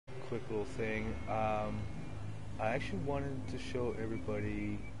quick little thing. I actually wanted to show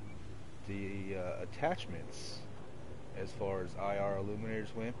everybody the attachments as far as IR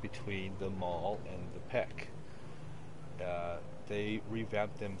illuminators went between the MAWL and the PEQ. They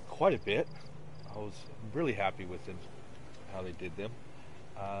revamped them quite a bit. I was really happy with them, how they did them.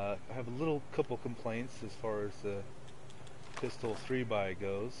 I have a little couple complaints as far as the pistol 3x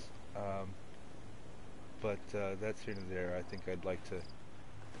goes, but that's here and there. I think I'd like to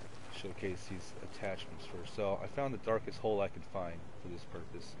showcase these attachments first. So I found the darkest hole I could find for this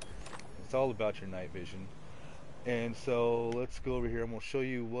purpose. It's all about your night vision. And so let's go over here. I'm going to show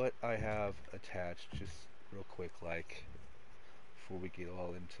you what I have attached just real quick, like before we get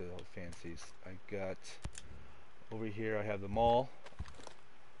all into all the fancies. I got over here, I have the MAWL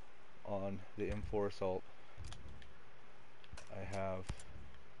on the M4 Assault. I have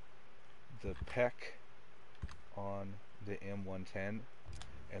the PEQ on the M110,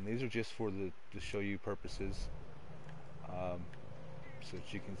 and these are just for the to show you purposes, so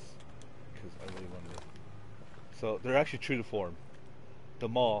that you can, because I really wanted to. So they're actually true to form. The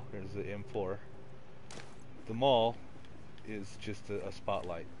MAWL, here's the M4. The MAWL is just a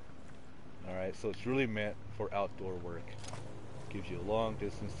spotlight. Alright, so it's really meant for outdoor work. Gives you a long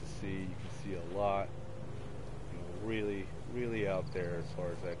distance to see. You can see a lot. You know, really out there as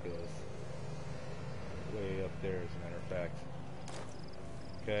far as that goes. Way up there, as a matter of fact.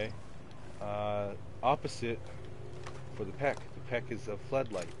 Okay. Opposite for the PEQ. The PEQ is a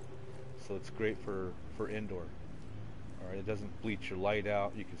floodlight, so it's great for indoor. Alright, it doesn't bleach your light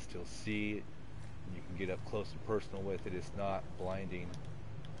out. You can still see it. And you can get up close and personal with it. It's not blinding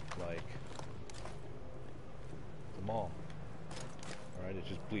like the MAWL. Alright, it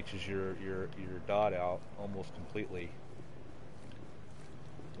just bleaches your dot out almost completely,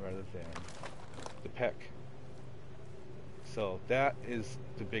 rather than the PEQ. So that is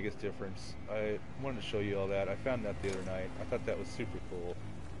the biggest difference. I wanted to show you all that. I found that the other night. I thought that was super cool,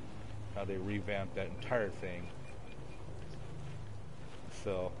 how they revamped that entire thing.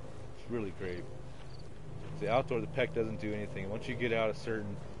 So it's really great. The outdoor, the PEQ doesn't do anything. Once you get out a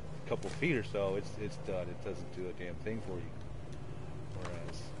certain couple feet or so, it's done. It doesn't do a damn thing for you.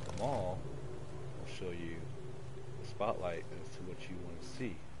 Whereas the MAWL will show you the spotlight as to what you want to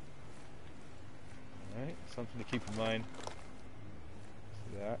see. Alright, something to keep in mind.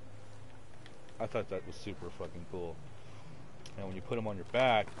 See that? I thought that was super fucking cool. And when you put them on your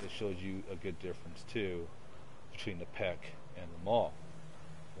back, it shows you a good difference too between the PEQ and the MAWL.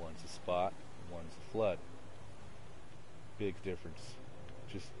 One's a spot, one's a flood. Big difference.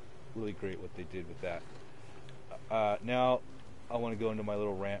 Just really great what they did with that. Now I want to go into my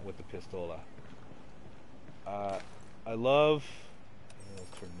little rant with the pistola. I love,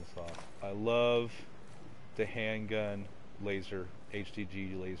 let's turn this off. I love the handgun laser,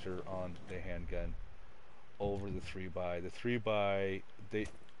 HDG laser on the handgun over the 3x. The 3x,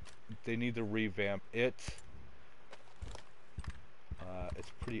 they need to revamp it.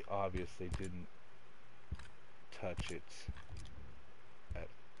 It's pretty obvious they didn't touch it at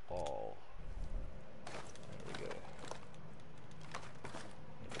all. There we go.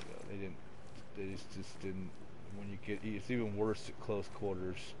 There we go. They didn't. They just didn't. When you get, it's even worse at close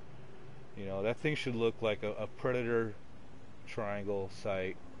quarters. You know, that thing should look like a predator triangle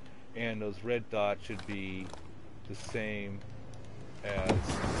sight, and those red dots should be the same as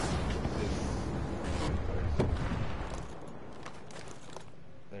this.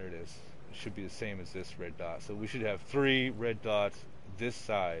 There it is. It should be the same as this red dot. So we should have 3 red dots this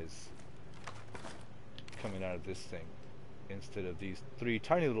size coming out of this thing, instead of these 3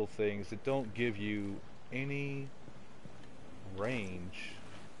 tiny little things that don't give you any range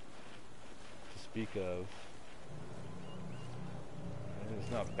to speak of. And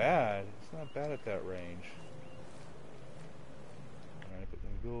it's not bad. It's not bad at that range. Alright, but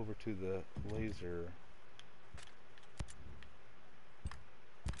when we go over to the laser,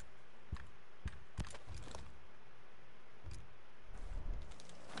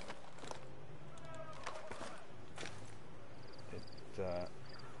 oh,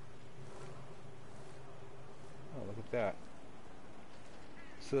 look at that.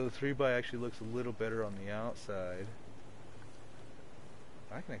 So the 3x actually looks a little better on the outside.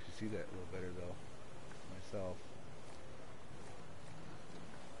 I can actually see that a little better though, myself.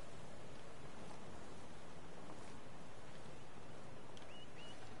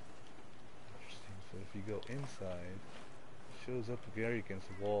 Interesting. So if you go inside, it shows up very against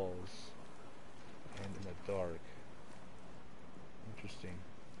walls and in the dark. Interesting.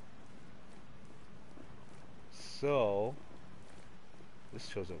 So this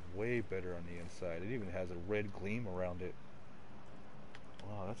shows up way better on the inside. It even has a red gleam around it.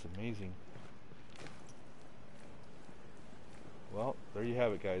 Wow, that's amazing. Well, there you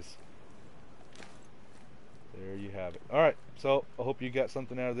have it, guys. There you have it. Alright, so I hope you got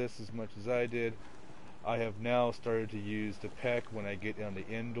something out of this as much as I did. I have now started to use the PEQ when I get down to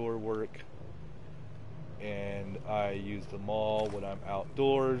indoor work, and I use the MAWL when I'm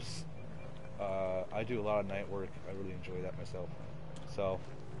outdoors. I do a lot of night work. I really enjoy that myself. So,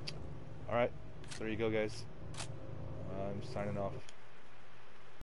 alright, there you go, guys. I'm signing off.